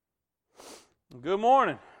Good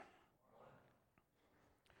morning.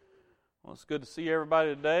 Well, it's good to see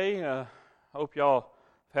everybody today. Hope y'all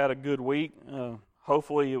have had a good week.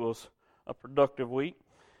 Hopefully it was a productive week.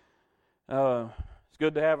 It's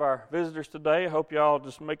good to have our visitors today. I hope y'all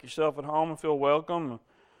just make yourself at home and feel welcome. The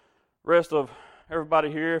rest of everybody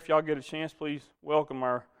here, if y'all get a chance, please welcome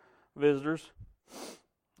our visitors.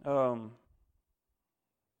 Had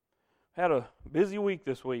a busy week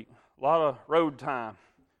this week. A lot of road time.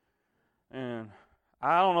 And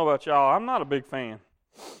I don't know about y'all, I'm not a big fan.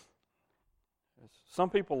 Some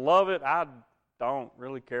people love it. I don't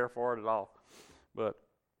really care for it at all. But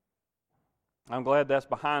I'm glad that's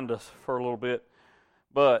behind us for a little bit.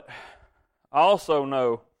 But I also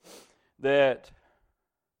know that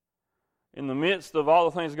in the midst of all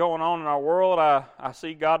the things going on in our world, I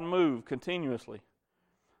see God move continuously.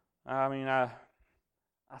 I mean, I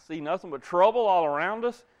see nothing but trouble all around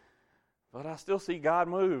us. But I still see God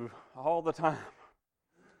move all the time.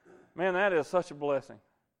 Man, that is such a blessing.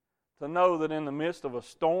 To know that in the midst of a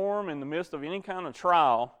storm, in the midst of any kind of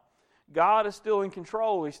trial, God is still in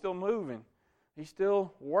control. He's still moving. He's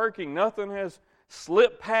still working. Nothing has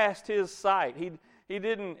slipped past His sight. He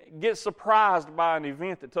didn't get surprised by an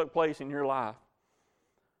event that took place in your life.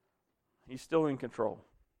 He's still in control.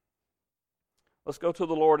 Let's go to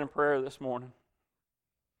the Lord in prayer this morning.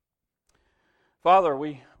 Father,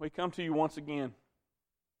 we come to you once again.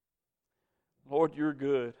 Lord, you're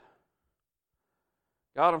good.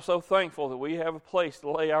 God, I'm so thankful that we have a place to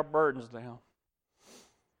lay our burdens down.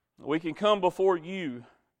 We can come before you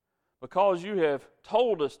because you have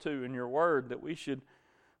told us to in your word that we should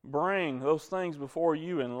bring those things before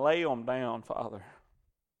you and lay them down, Father.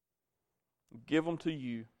 Give them to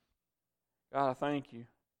you. God, I thank you.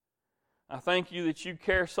 I thank you that you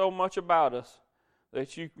care so much about us,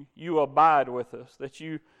 that you abide with us, that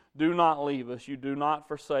you do not leave us, you do not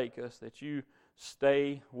forsake us, that you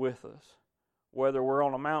stay with us, whether we're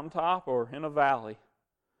on a mountaintop or in a valley,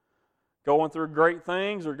 going through great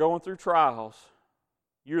things or going through trials.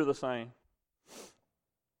 You're the same.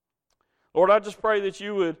 Lord, I just pray that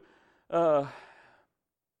you would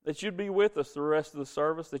that you'd be with us the rest of the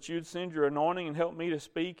service, that you'd send your anointing and help me to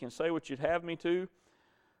speak and say what you'd have me to.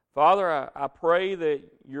 Father, I pray that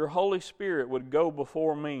your Holy Spirit would go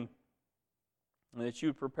before me and that you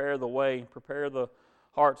would prepare the way, prepare the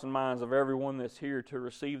hearts and minds of everyone that's here to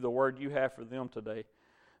receive the word you have for them today.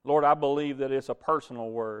 Lord, I believe that it's a personal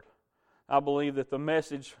word. I believe that the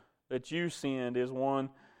message that you send is one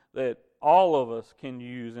that all of us can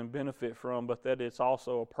use and benefit from, but that it's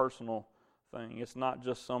also a personal thing. It's not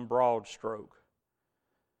just some broad stroke.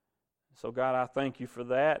 So God, I thank you for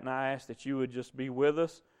that, and I ask that you would just be with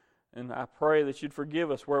us. And I pray that you'd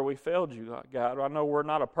forgive us where we failed you, God. I know we're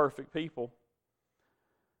not a perfect people.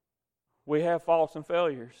 We have faults and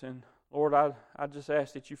failures. And Lord, I just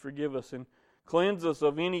ask that you forgive us and cleanse us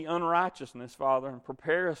of any unrighteousness, Father, and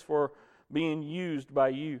prepare us for being used by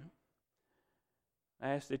you.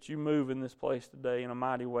 I ask that you move in this place today in a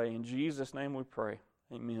mighty way. In Jesus' name we pray.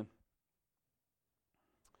 Amen.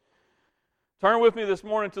 Turn with me this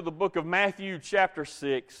morning to the book of Matthew chapter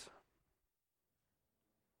 6.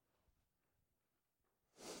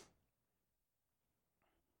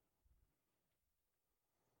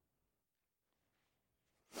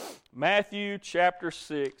 Matthew chapter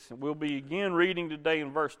 6, and we'll be again reading today in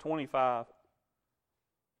verse 25.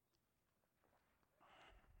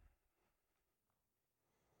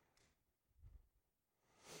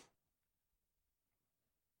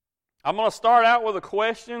 I'm going to start out with a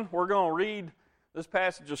question. We're going to read this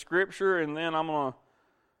passage of Scripture, and then I'm going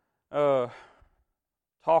to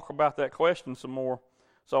talk about that question some more.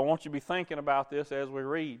 So I want you to be thinking about this as we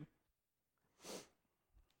read.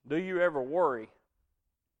 Do you ever worry?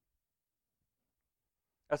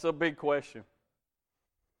 That's a big question.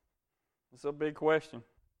 It's a big question.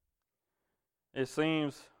 It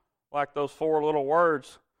seems like those four little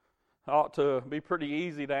words ought to be pretty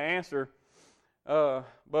easy to answer. But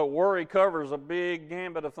worry covers a big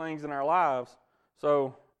gambit of things in our lives.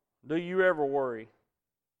 So, do you ever worry?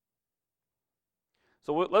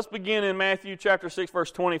 So let's begin in Matthew chapter 6, verse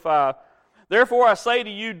 25. Therefore I say to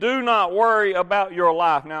you, do not worry about your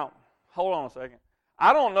life. Now, hold on a second.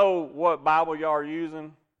 I don't know what Bible y'all are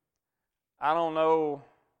using. I don't know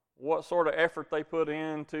what sort of effort they put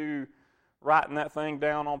into writing that thing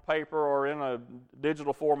down on paper or in a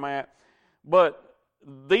digital format. But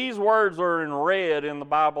these words are in red in the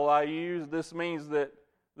Bible I use. This means that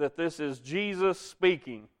this is Jesus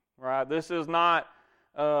speaking, right? This is not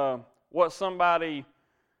what somebody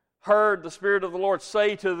heard the Spirit of the Lord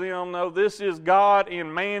say to them. No, this is God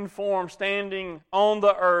in man form standing on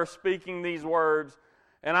the earth speaking these words.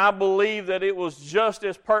 And I believe that it was just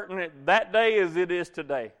as pertinent that day as it is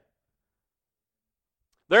today.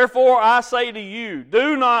 Therefore, I say to you,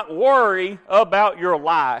 do not worry about your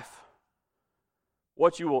life,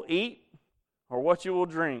 what you will eat or what you will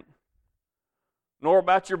drink, nor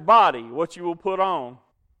about your body, what you will put on.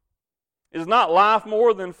 Is not life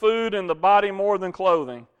more than food and the body more than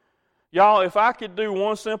clothing? Y'all, if I could do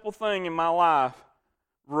one simple thing in my life,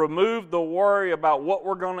 remove the worry about what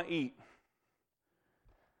we're going to eat,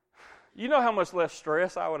 you know how much less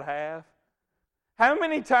stress I would have? How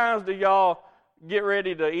many times do y'all get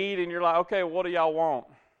ready to eat and you're like, okay, what do y'all want?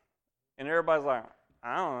 And everybody's like,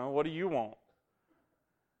 I don't know, what do you want?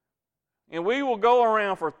 And we will go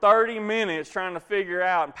around for 30 minutes trying to figure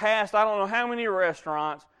out, and past I don't know how many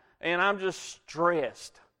restaurants, and I'm just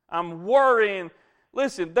stressed. I'm worrying.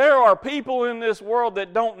 Listen, there are people in this world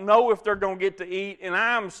that don't know if they're going to get to eat, and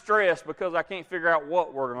I'm stressed because I can't figure out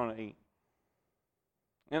what we're going to eat.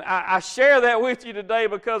 And I share that with you today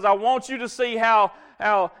because I want you to see how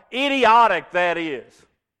idiotic that is.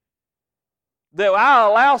 That I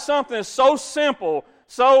allow something so simple,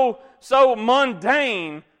 so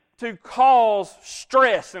mundane to cause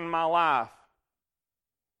stress in my life.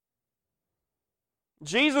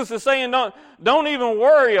 Jesus is saying don't even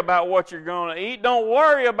worry about what you're going to eat. Don't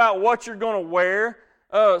worry about what you're going to wear.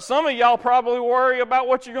 Some of y'all probably worry about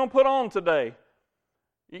what you're going to put on today.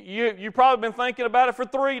 You've probably been thinking about it for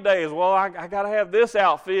 3 days. Well, I got to have this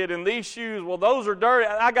outfit and these shoes. Well, those are dirty.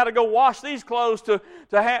 I got to go wash these clothes to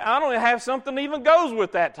have. I don't even have something that even goes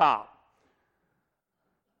with that top.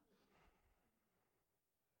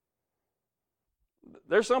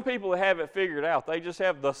 There's some people that have it figured out. They just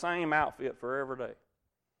have the same outfit for every day.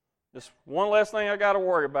 Just one less thing I got to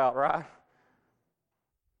worry about, right?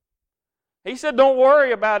 He said, don't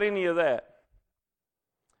worry about any of that.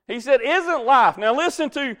 He said, isn't life. Now listen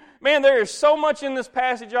to, man, there is so much in this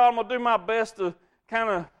passage, y'all. I'm going to do my best to kind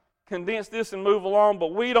of condense this and move along,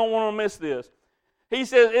 but we don't want to miss this. He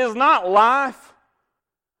says, is not life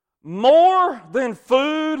more than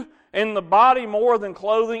food and the body more than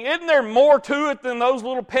clothing? Isn't there more to it than those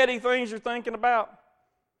little petty things you're thinking about?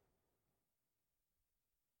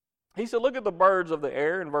 He said, look at the birds of the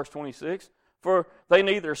air in verse 26. For they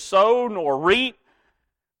neither sow nor reap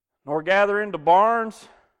nor gather into barns,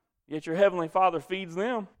 yet your heavenly Father feeds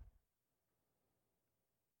them.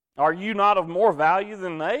 Are you not of more value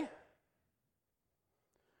than they?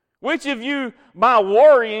 Which of you, by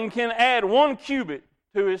worrying, can add 1 cubit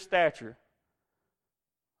to his stature?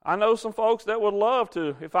 I know some folks that would love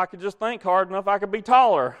to. If I could just think hard enough, I could be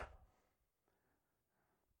taller.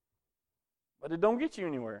 But it don't get you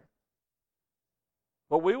anywhere.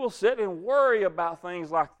 But we will sit and worry about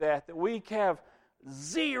things like that we have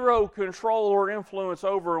zero control or influence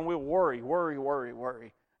over, and we'll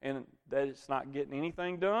worry. And that it's not getting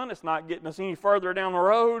anything done. It's not getting us any further down the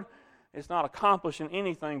road. It's not accomplishing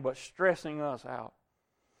anything but stressing us out.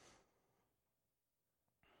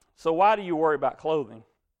 So why do you worry about clothing?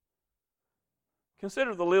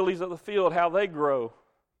 Consider the lilies of the field, how they grow.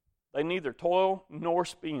 They neither toil nor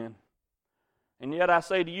spin. And yet I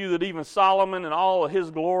say to you that even Solomon in all of his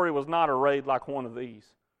glory was not arrayed like one of these.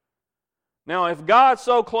 Now, if God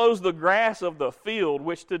so clothes the grass of the field,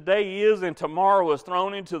 which today is and tomorrow is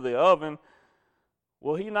thrown into the oven,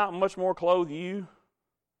 will he not much more clothe you,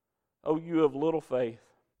 O you of little faith?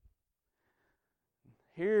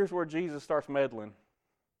 Here's where Jesus starts meddling.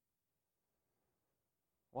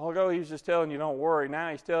 A while ago he was just telling you don't worry. Now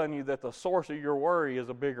he's telling you that the source of your worry is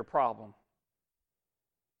a bigger problem.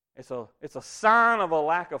 It's a sign of a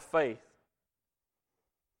lack of faith.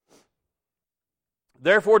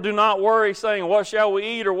 Therefore do not worry, saying, what shall we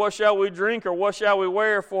eat, or what shall we drink, or what shall we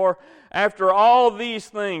wear? For after all these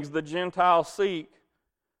things the Gentiles seek.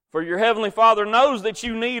 For your heavenly Father knows that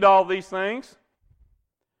you need all these things.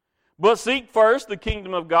 But seek first the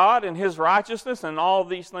kingdom of God and His righteousness, and all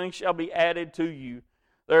these things shall be added to you.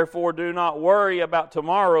 Therefore do not worry about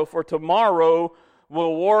tomorrow, for tomorrow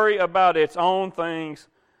will worry about its own things.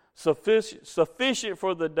 Sufficient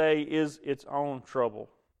for the day is its own trouble.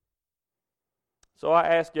 So I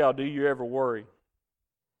ask y'all, do you ever worry?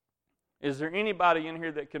 Is there anybody in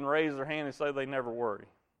here that can raise their hand and say they never worry?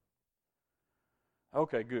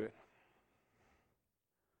 Okay, good.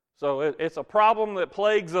 So it's a problem that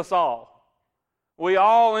plagues us all. We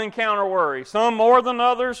all encounter worry, some more than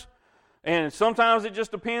others, and sometimes it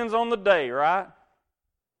just depends on the day, right?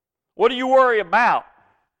 What do you worry about?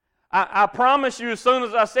 I promise you, as soon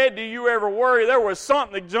as I said, do you ever worry, there was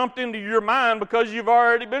something that jumped into your mind because you've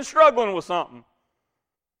already been struggling with something.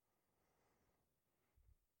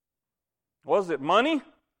 Was it money?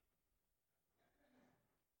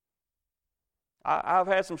 I've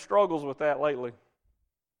had some struggles with that lately.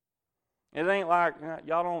 It ain't like,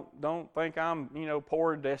 y'all don't think I'm,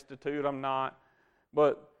 poor and destitute. I'm not.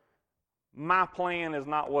 But my plan is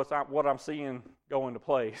not what I'm seeing go into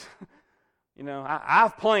place.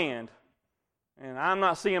 I've planned, and I'm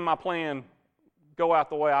not seeing my plan go out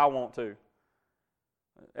the way I want to.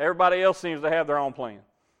 Everybody else seems to have their own plan.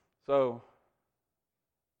 So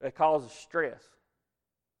it causes stress.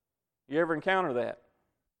 You ever encounter that?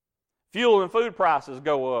 Fuel and food prices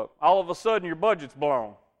go up. All of a sudden your budget's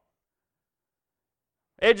blown.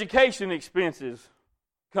 Education expenses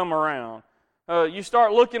come around. You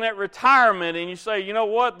start looking at retirement and you say, you know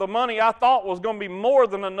what, the money I thought was going to be more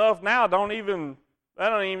than enough now that ain't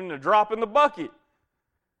even a drop in the bucket.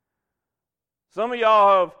 Some of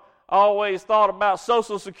y'all have always thought about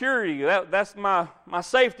Social Security. That's my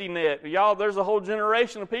safety net. Y'all, there's a whole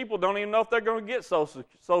generation of people don't even know if they're going to get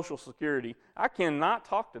Social Security. I cannot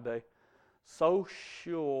talk today.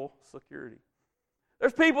 Social Security.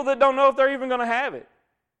 There's people that don't know if they're even going to have it.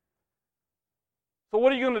 So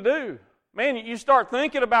what are you going to do? Man, you start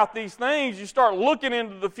thinking about these things. You start looking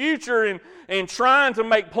into the future and trying to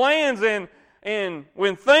make plans. And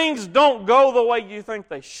when things don't go the way you think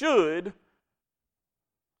they should,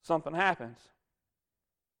 something happens.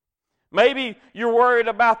 Maybe you're worried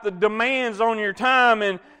about the demands on your time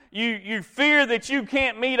and you fear that you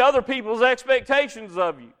can't meet other people's expectations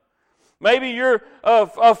of you. Maybe you're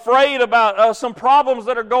afraid about some problems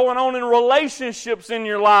that are going on in relationships in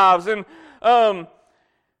your lives. And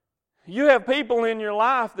you have people in your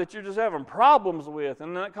life that you're just having problems with,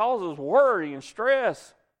 and that causes worry and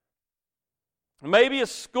stress. Maybe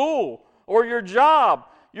it's school or your job.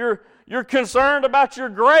 You're concerned about your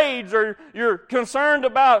grades, or you're concerned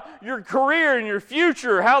about your career and your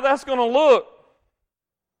future, how that's going to look.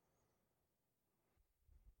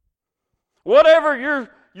 Whatever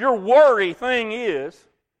your worry thing is,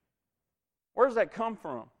 where does that come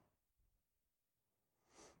from?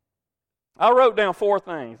 I wrote down 4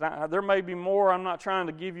 things. There may be more. I'm not trying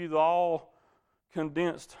to give you the all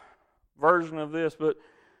condensed version of this, but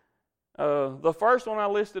the first one I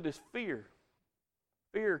listed is fear.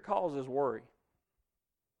 Fear causes worry.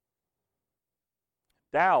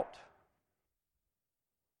 Doubt.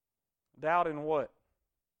 Doubt in what?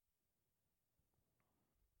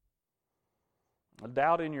 A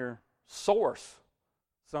doubt in your source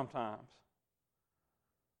sometimes.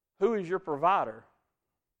 Who is your provider?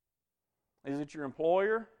 Is it your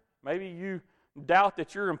employer? Maybe you doubt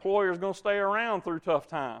that your employer is going to stay around through tough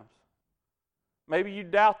times. Maybe you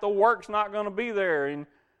doubt the work's not going to be there,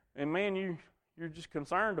 and man, you're just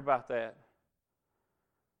concerned about that.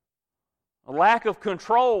 A lack of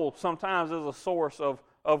control sometimes is a source of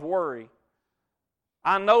worry.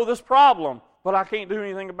 I know this problem, but I can't do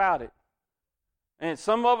anything about it. And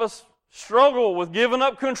some of us struggle with giving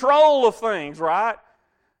up control of things, right?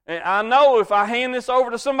 And I know if I hand this over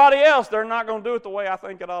to somebody else, they're not going to do it the way I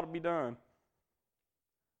think it ought to be done.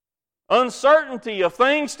 Uncertainty of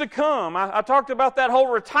things to come. I talked about that whole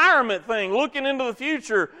retirement thing, looking into the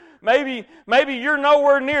future. Maybe you're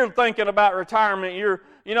nowhere near thinking about retirement.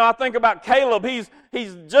 I think about Caleb.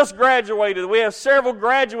 He's just graduated. We have several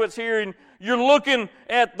graduates here, and you're looking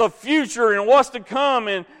at the future and what's to come.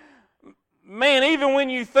 And man, even when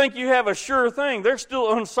you think you have a sure thing, there's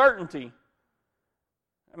still uncertainty.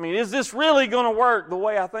 I mean, is this really going to work the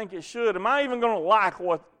way I think it should? Am I even going to like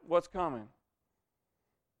what's coming?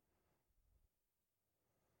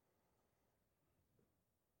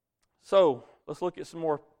 So, let's look at some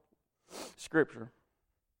more Scripture.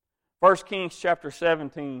 1 Kings chapter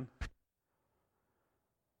 17.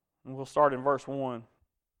 And we'll start in verse 1.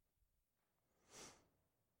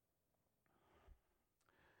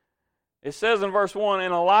 It says in verse 1,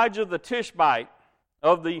 "And Elijah the Tishbite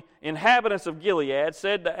of the inhabitants of Gilead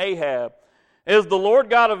said to Ahab, As the Lord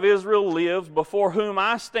God of Israel lives, before whom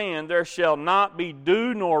I stand, there shall not be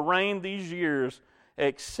dew nor rain these years,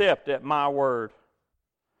 except at my word.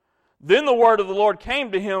 Then the word of the Lord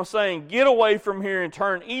came to him, saying, Get away from here and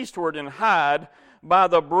turn eastward and hide by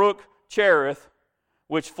the brook Cherith,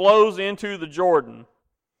 which flows into the Jordan.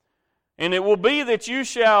 And it will be that you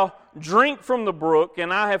shall drink from the brook,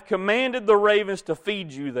 and I have commanded the ravens to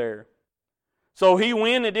feed you there. So he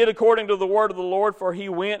went and did according to the word of the Lord, for he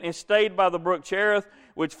went and stayed by the brook Cherith,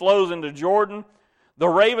 which flows into Jordan. The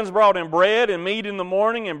ravens brought him bread and meat in the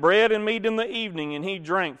morning, and bread and meat in the evening, and he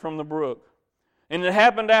drank from the brook. And it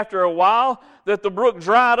happened after a while that the brook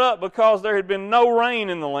dried up because there had been no rain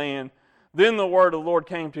in the land. Then the word of the Lord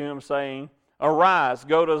came to him, saying, Arise,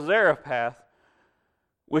 go to Zarephath,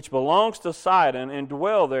 which belongs to Sidon, and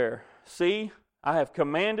dwell there. See, I have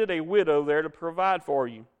commanded a widow there to provide for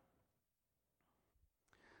you.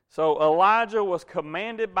 So Elijah was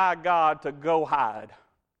commanded by God to go hide.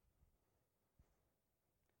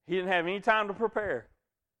 He didn't have any time to prepare.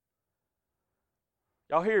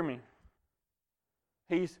 Y'all hear me?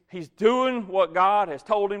 He's doing what God has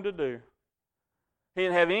told him to do. He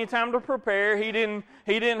didn't have any time to prepare. He didn't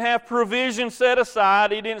have provision set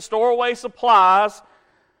aside. He didn't store away supplies.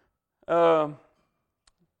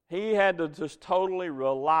 He had to just totally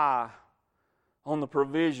rely on the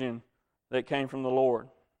provision that came from the Lord.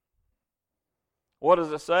 What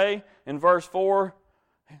does it say? In verse 4,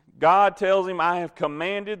 God tells him, I have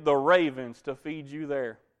commanded the ravens to feed you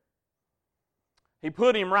there. He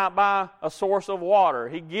put him right by a source of water.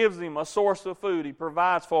 He gives him a source of food. He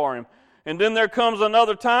provides for him. And then there comes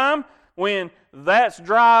another time when that's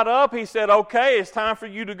dried up. He said, okay, it's time for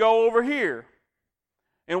you to go over here.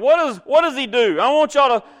 And what does he do? I want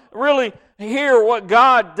y'all to really hear what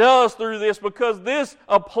God does through this, because this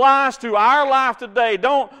applies to our life today.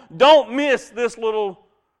 Don't miss this little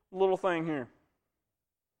thing here.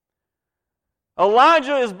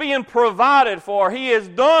 Elijah is being provided for. He has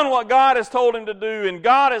done what God has told him to do, and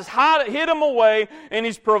God has hid him away, and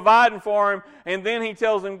He's providing for him, and then He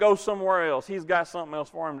tells him, go somewhere else. He's got something else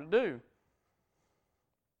for him to do.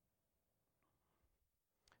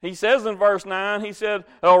 He says in verse 9, he said,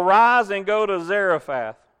 arise and go to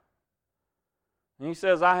Zarephath. And he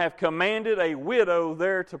says, I have commanded a widow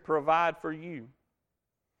there to provide for you.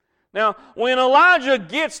 Now, when Elijah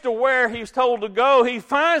gets to where he's told to go, he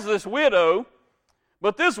finds this widow,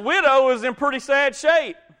 but this widow is in pretty sad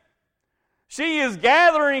shape. She is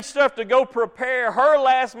gathering stuff to go prepare her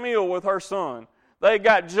last meal with her son. They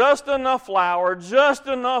got just enough flour, just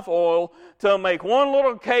enough oil to make one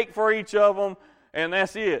little cake for each of them, and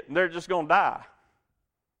that's it. They're just going to die.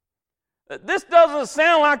 This doesn't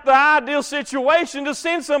sound like the ideal situation to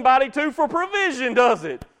send somebody to for provision, does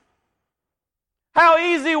it? How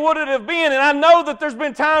easy would it have been? And I know that there's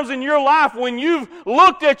been times in your life when you've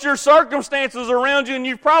looked at your circumstances around you and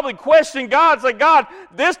you've probably questioned God and said, God,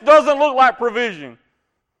 this doesn't look like provision.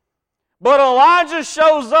 But Elijah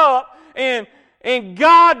shows up and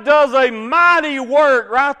God does a mighty work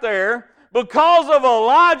right there because of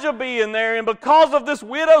Elijah being there and because of this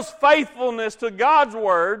widow's faithfulness to God's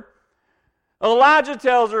word. Elijah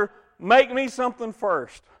tells her, make me something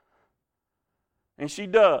first. And she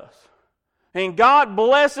does. And God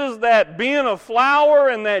blesses that bin of flour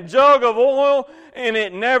and that jug of oil, and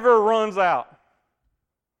it never runs out.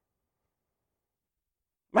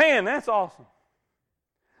 Man, that's awesome.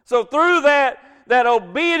 So through that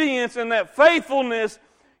obedience and that faithfulness,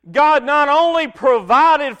 God not only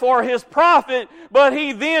provided for His prophet, but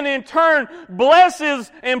He then in turn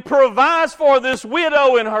blesses and provides for this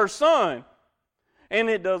widow and her son. And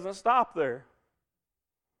it doesn't stop there.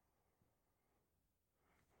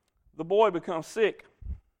 The boy becomes sick.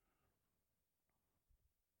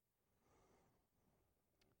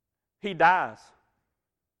 He dies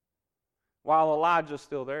while Elijah's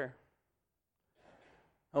still there.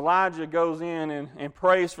 Elijah goes in and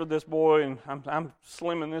prays for this boy, and I'm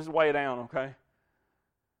slimming this way down, okay?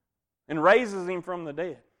 And raises him from the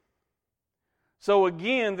dead. So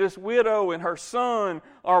again, this widow and her son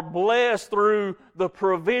are blessed through the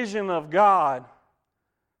provision of God.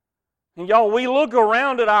 And y'all, we look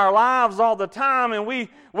around at our lives all the time and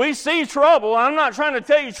we see trouble. I'm not trying to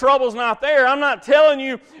tell you trouble's not there. I'm not telling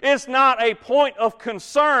you it's not a point of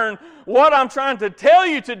concern. What I'm trying to tell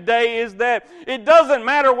you today is that it doesn't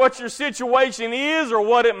matter what your situation is or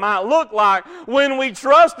what it might look like. When we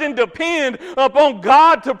trust and depend upon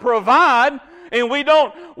God to provide, and we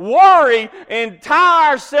don't worry and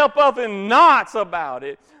tie ourselves up in knots about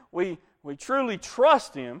it, we truly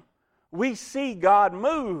trust Him, we see God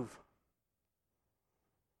move.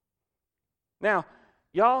 Now,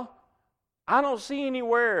 y'all, I don't see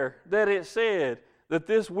anywhere that it said that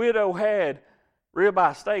this widow had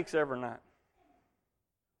ribeye steaks every night.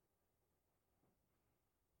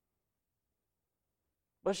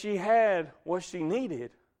 But she had what she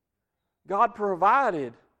needed. God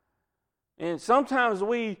provided. And sometimes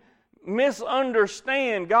we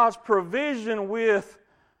misunderstand God's provision with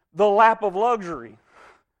the lap of luxury.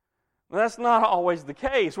 That's not always the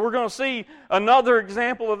case. We're going to see another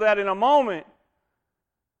example of that in a moment.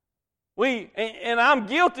 And I'm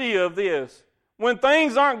guilty of this. When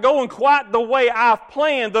things aren't going quite the way I've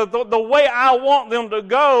planned, the way I want them to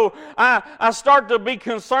go, I start to be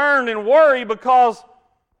concerned and worry because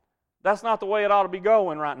that's not the way it ought to be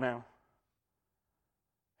going right now.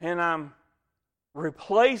 And I'm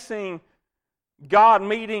replacing God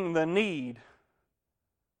meeting the need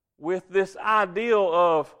with this ideal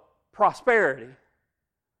of prosperity.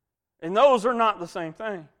 And those are not the same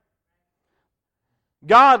thing.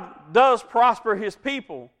 God does prosper His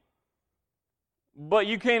people, but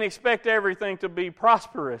you can't expect everything to be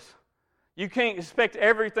prosperous. You can't expect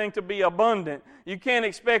everything to be abundant. You can't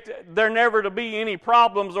expect there never to be any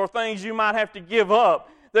problems or things you might have to give up.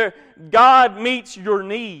 God meets your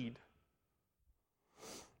need.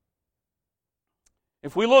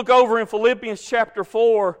 If we look over in Philippians chapter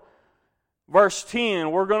 4, verse 10,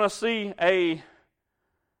 we're going to see a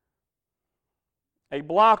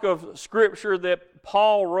block of Scripture that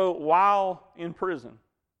Paul wrote while in prison.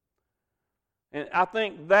 And I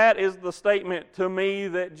think that is the statement to me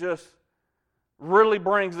that just really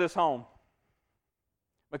brings this home.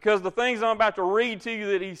 Because the things I'm about to read to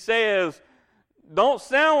you that he says don't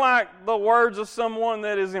sound like the words of someone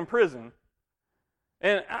that is in prison.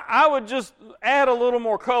 And I would just add a little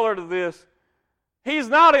more color to this. He's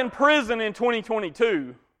not in prison in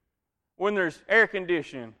 2022 when there's air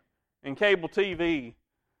conditioning and cable TV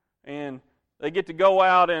and they get to go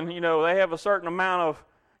out and, they have a certain amount of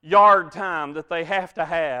yard time that they have to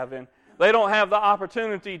have, and they don't have the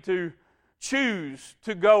opportunity to choose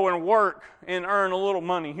to go and work and earn a little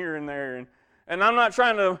money here and there. And I'm not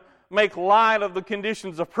trying to make light of the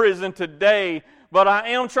conditions of prison today, but I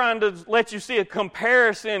am trying to let you see a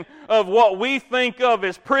comparison of what we think of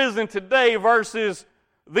as prison today versus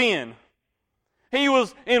then. He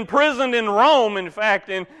was imprisoned in Rome, in fact,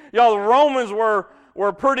 and the Romans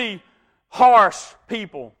were pretty harsh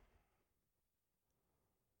people.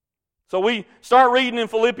 So we start reading in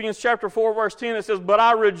Philippians chapter 4, verse 10. It says, "But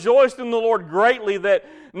I rejoiced in the Lord greatly that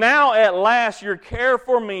now at last your care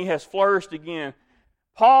for me has flourished again."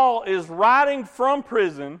 Paul is writing from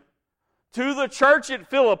prison to the church at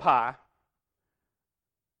Philippi.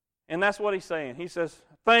 And that's what he's saying. He says,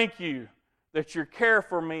 thank you that your care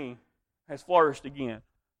for me has flourished again.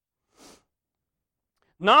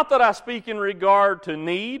 Not that I speak in regard to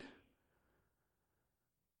need,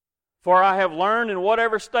 for I have learned in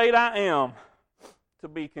whatever state I am to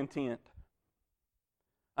be content.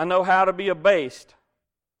 I know how to be abased,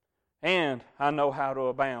 and I know how to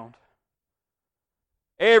abound.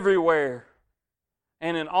 Everywhere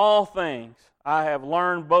and in all things I have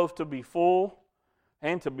learned both to be full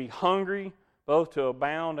and to be hungry, both to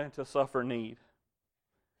abound and to suffer need.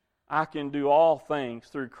 I can do all things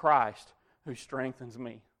through Christ who strengthens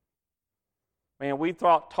me. Man, we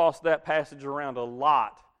tossed that passage around a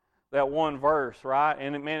lot, that one verse, right?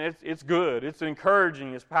 And man, it's good, it's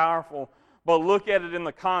encouraging, it's powerful, but look at it in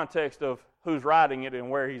the context of who's writing it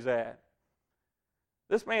and where he's at.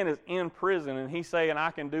 This man is in prison and he's saying,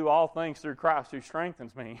 I can do all things through Christ who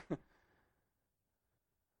strengthens me.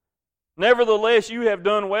 Nevertheless, you have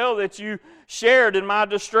done well that you shared in my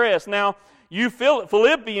distress. Now, you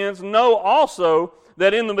Philippians know also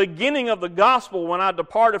that in the beginning of the gospel, when I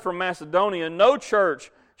departed from Macedonia, no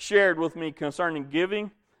church shared with me concerning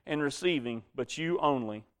giving and receiving, but you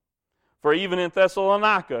only. For even in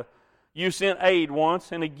Thessalonica, you sent aid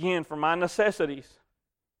once and again for my necessities.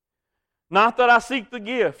 Not that I seek the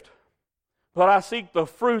gift, but I seek the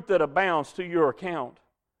fruit that abounds to your account.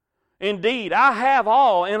 Indeed, I have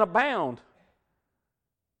all and abound.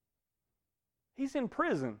 He's in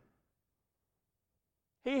prison.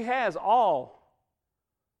 He has all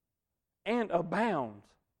and abounds.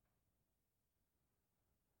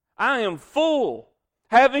 I am full,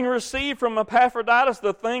 having received from Epaphroditus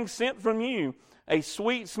the things sent from you, a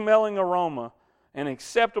sweet-smelling aroma, an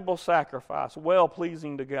acceptable sacrifice,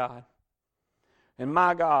 well-pleasing to God. And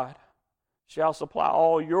my God shall supply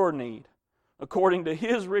all your need according to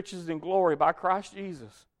His riches and glory by Christ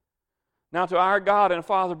Jesus. Now to our God and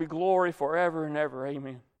Father be glory forever and ever.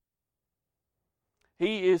 Amen.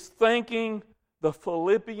 He is thanking the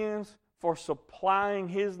Philippians for supplying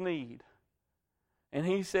his need. And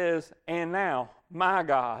he says, and now my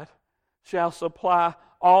God shall supply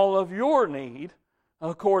all of your need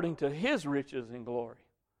according to His riches and glory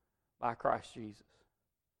by Christ Jesus.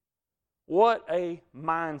 What a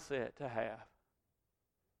mindset to have.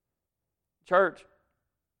 Church,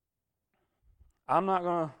 I'm not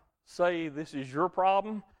going to say this is your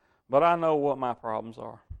problem, but I know what my problems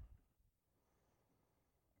are.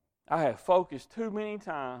 I have focused too many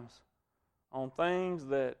times on things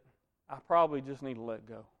that I probably just need to let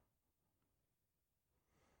go.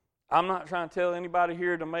 I'm not trying to tell anybody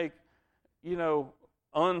here to make,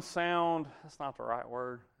 unsound, that's not the right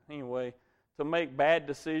word, anyway, to make bad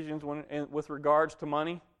decisions with regards to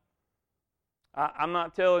money. I'm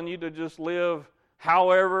not telling you to just live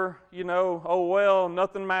however,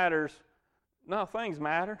 nothing matters. No, things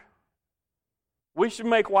matter. We should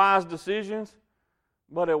make wise decisions,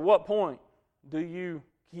 but at what point do you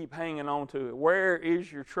keep hanging on to it? Where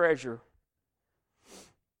is your treasure?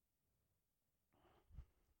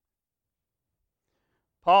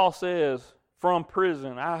 Paul says, from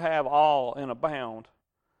prison I have all and abound.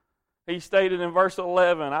 He stated in verse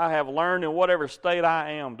 11, I have learned in whatever state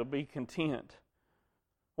I am to be content.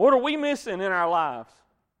 What are we missing in our lives?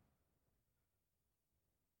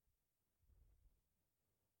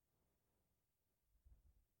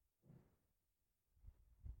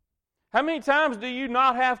 How many times do you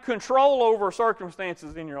not have control over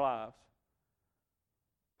circumstances in your lives?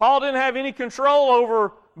 Paul didn't have any control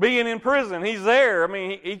over being in prison. He's there. I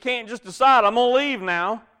mean, he can't just decide, I'm going to leave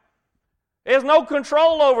now. He has no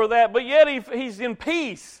control over that, but yet he's in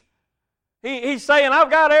peace. He's saying, I've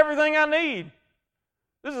got everything I need.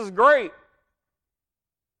 This is great.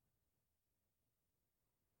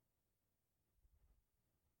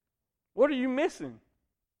 What are you missing?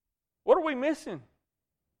 What are we missing?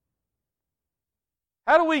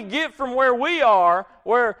 How do we get from where we are,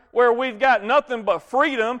 where we've got nothing but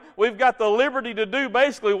freedom, we've got the liberty to do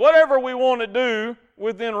basically whatever we want to do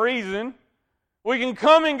within reason. We can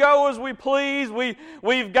come and go as we please.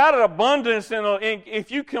 We've got an abundance. And if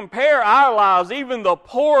you compare our lives, even the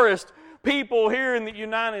poorest people here in the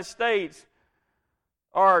United States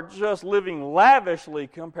are just living lavishly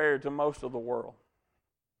compared to most of the world.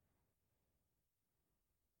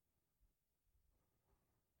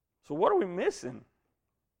 So what are we missing?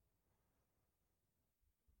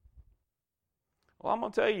 Well, I'm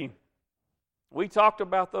going to tell you, we talked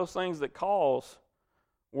about those things that cause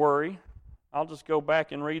worry. I'll just go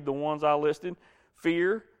back and read the ones I listed.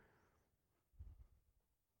 Fear.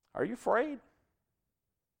 Are you afraid?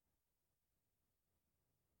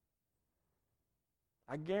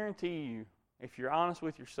 I guarantee you, if you're honest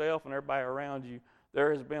with yourself and everybody around you,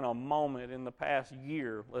 there has been a moment in the past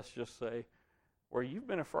year, let's just say, where you've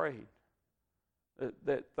been afraid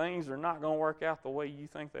that things are not going to work out the way you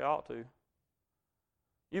think they ought to.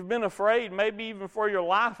 You've been afraid maybe even for your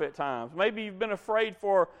life at times. Maybe you've been afraid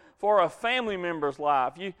for a family member's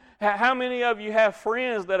life. How many of you have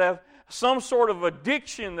friends that have some sort of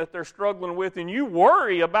addiction that they're struggling with, and you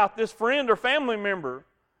worry about this friend or family member?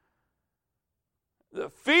 The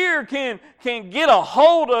fear can get a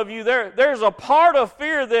hold of you. There's a part of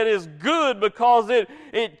fear that is good because it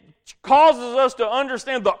causes us to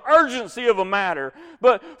understand the urgency of a matter.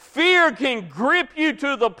 But fear can grip you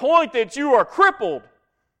to the point that you are crippled.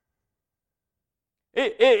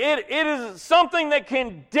 It is something that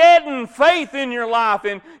can deaden faith in your life,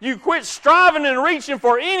 and you quit striving and reaching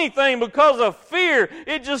for anything because of fear.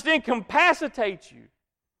 It just incapacitates you.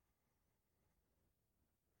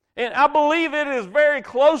 And I believe it is very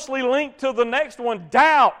closely linked to the next one,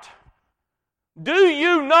 doubt. Do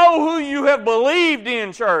you know who you have believed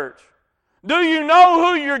in, church? Do you know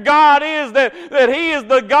who your God is? That He is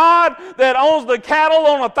the God that owns the cattle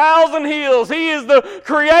on 1,000 hills. He is the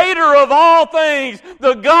creator of all things,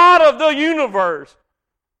 the God of the universe.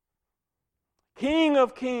 King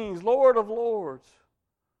of kings, Lord of lords.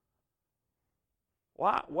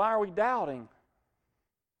 Why are we doubting?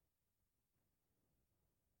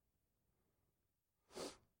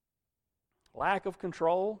 Lack of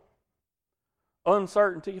control,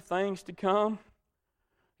 uncertainty of things to come.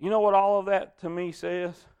 You know what all of that to me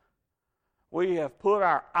says? We have put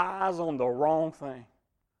our eyes on the wrong thing.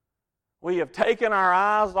 We have taken our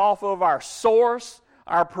eyes off of our source,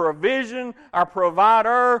 our provision, our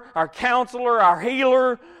provider, our counselor, our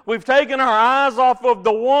healer. We've taken our eyes off of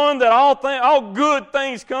the one that all good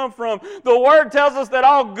things come from. The Word tells us that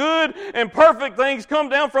all good and perfect things come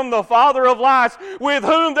down from the Father of lights, with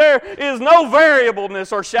whom there is no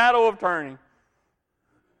variableness or shadow of turning.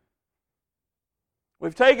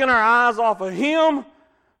 We've taken our eyes off of Him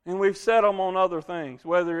and we've set them on other things,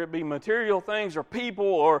 whether it be material things or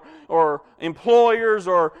people or employers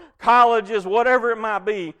or colleges, whatever it might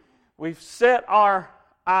be. We've set our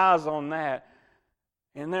eyes on that,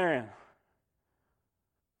 and therein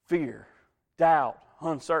fear, doubt,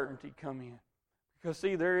 uncertainty come in. Because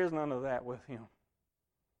see, there is none of that with Him.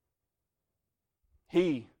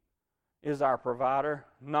 He is our provider,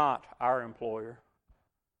 not our employer.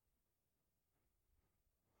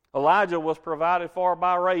 Elijah was provided for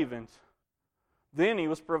by ravens. Then he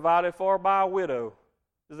was provided for by a widow.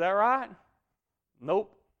 Is that right?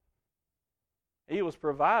 Nope. He was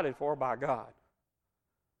provided for by God.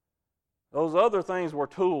 Those other things were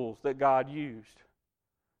tools that God used.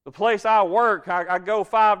 The place I work, I go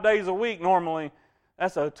 5 days a week normally.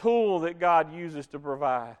 That's a tool that God uses to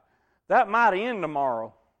provide. That might end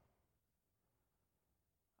tomorrow.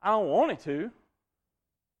 I don't want it to.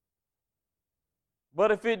 But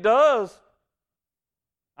if it does,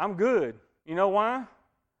 I'm good. You know why?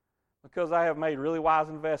 Because I have made really wise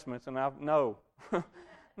investments, and no.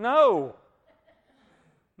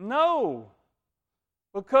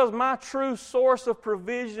 Because my true source of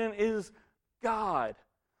provision is God.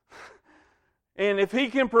 And if He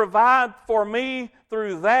can provide for me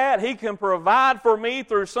through that, He can provide for me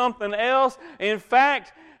through something else. In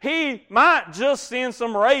fact, He might just send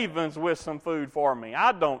some ravens with some food for me.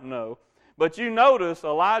 I don't know. But you notice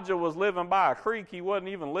Elijah was living by a creek. He wasn't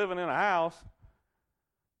even living in a house.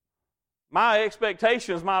 My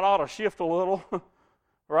expectations might ought to shift a little,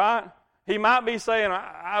 right? He might be saying,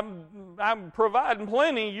 I'm providing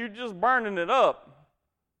plenty, you're just burning it up.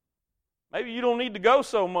 Maybe you don't need to go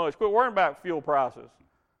so much. Quit worrying about fuel prices.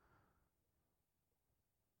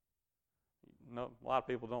 No, a lot of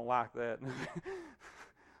people don't like that.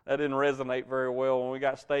 That didn't resonate very well when we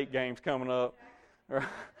got state games coming up.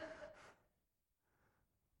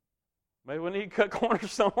 Maybe we need to cut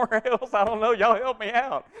corners somewhere else. I don't know. Y'all help me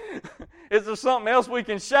out. Is there something else we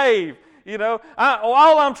can shave? You know,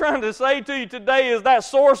 all I'm trying to say to you today is that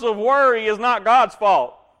source of worry is not God's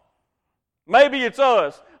fault. Maybe it's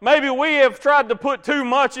us. Maybe we have tried to put too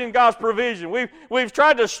much in God's provision. We've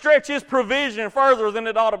tried to stretch His provision further than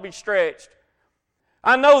it ought to be stretched.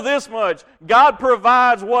 I know this much. God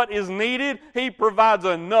provides what is needed. He provides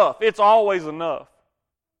enough. It's always enough.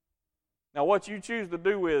 Now, what you choose to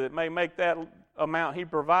do with it may make that amount He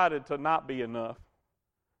provided to not be enough.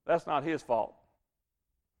 That's not His fault.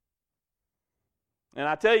 And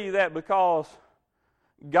I tell you that because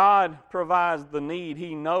God provides the need.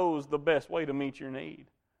 He knows the best way to meet your need.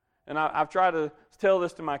 And I've tried to tell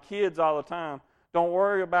this to my kids all the time. Don't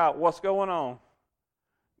worry about what's going on.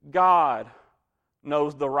 God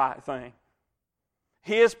knows the right thing.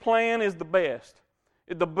 His plan is the best.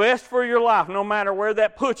 It's the best for your life, no matter where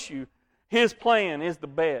that puts you. His plan is the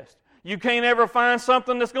best. You can't ever find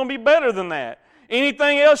something that's going to be better than that.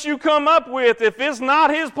 Anything else you come up with, if it's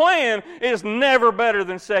not His plan, it's never better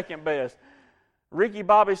than second best. Ricky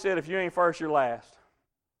Bobby said, if you ain't first, you're last.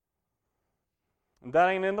 And that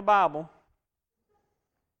ain't in the Bible.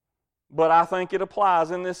 But I think it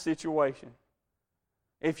applies in this situation.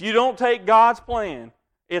 If you don't take God's plan,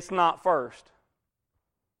 it's not first.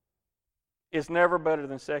 It's never better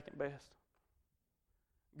than second best.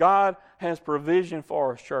 God has provision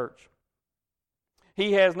for us, church.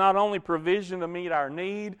 He has not only provision to meet our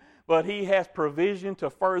need, but He has provision to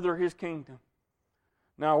further His kingdom.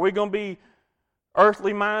 Now, are we going to be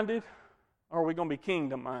earthly minded, or are we going to be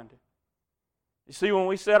kingdom minded? You see, when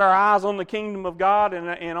we set our eyes on the kingdom of God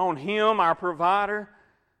and on Him, our provider,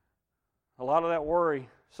 a lot of that worry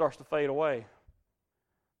starts to fade away.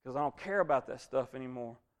 Because I don't care about that stuff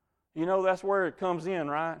anymore. You know, that's where it comes in,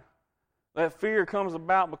 right? That fear comes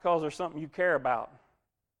about because there's something you care about.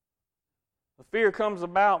 The fear comes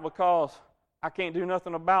about because I can't do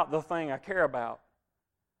nothing about the thing I care about.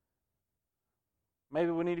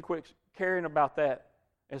 Maybe we need to quit caring about that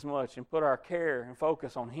as much and put our care and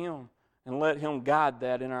focus on Him and let Him guide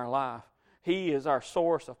that in our life. He is our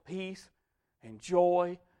source of peace and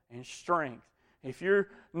joy and strength. If you're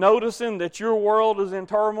noticing that your world is in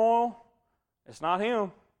turmoil, it's not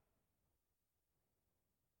Him.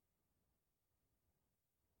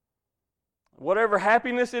 Whatever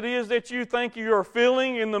happiness it is that you think you are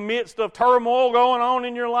feeling in the midst of turmoil going on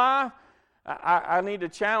in your life, I need to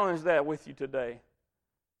challenge that with you today.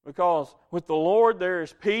 Because with the Lord there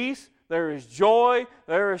is peace, there is joy,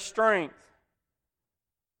 there is strength.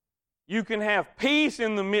 You can have peace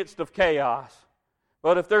in the midst of chaos.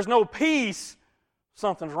 But if there's no peace,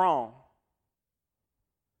 something's wrong.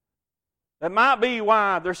 That might be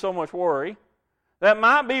why there's so much worry. That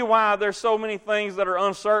might be why there's so many things that are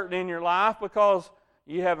uncertain in your life, because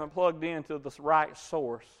you haven't plugged into the right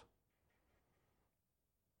source.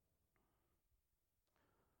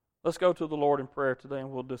 Let's go to the Lord in prayer today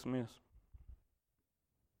and we'll dismiss.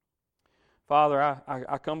 Father,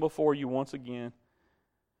 I come before you once again.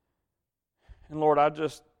 And Lord,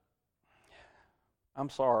 I'm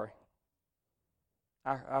sorry.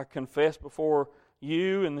 I confess before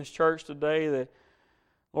you and this church today that,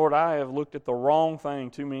 Lord, I have looked at the wrong thing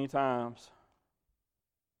too many times.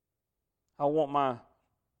 I want my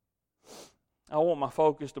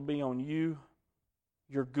focus to be on you,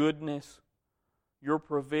 your goodness, your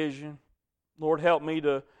provision. Lord, help me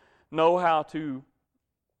to know how to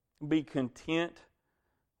be content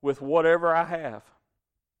with whatever I have.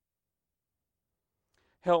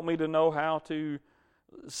 Help me to know how to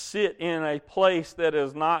sit in a place that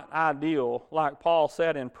is not ideal, like Paul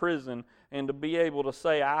sat in prison, and to be able to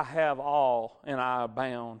say, I have all and I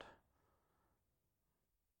abound.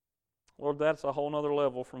 Lord, that's a whole other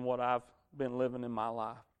level from what I've been living in my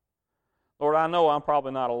life. Lord, I know I'm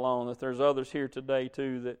probably not alone, that there's others here today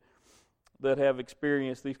too that have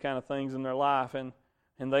experienced these kind of things in their life. And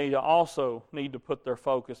And they also need to put their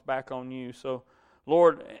focus back on you. So,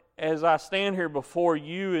 Lord, as I stand here before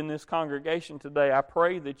you in this congregation today, I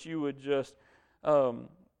pray that you would just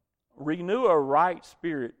renew a right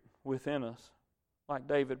spirit within us, like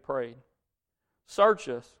David prayed. Search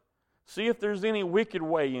us. See if there's any wicked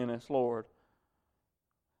way in us, Lord.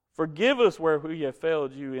 Forgive us where we have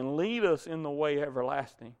failed you and lead us in the way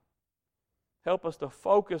everlasting. Help us to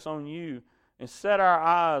focus on you and set our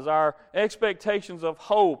eyes, our expectations of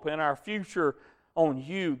hope and our future on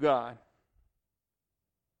you, God.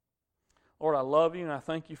 Lord, I love you and I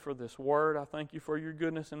thank you for this word. I thank you for your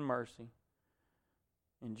goodness and mercy.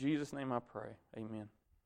 In Jesus' name I pray. Amen.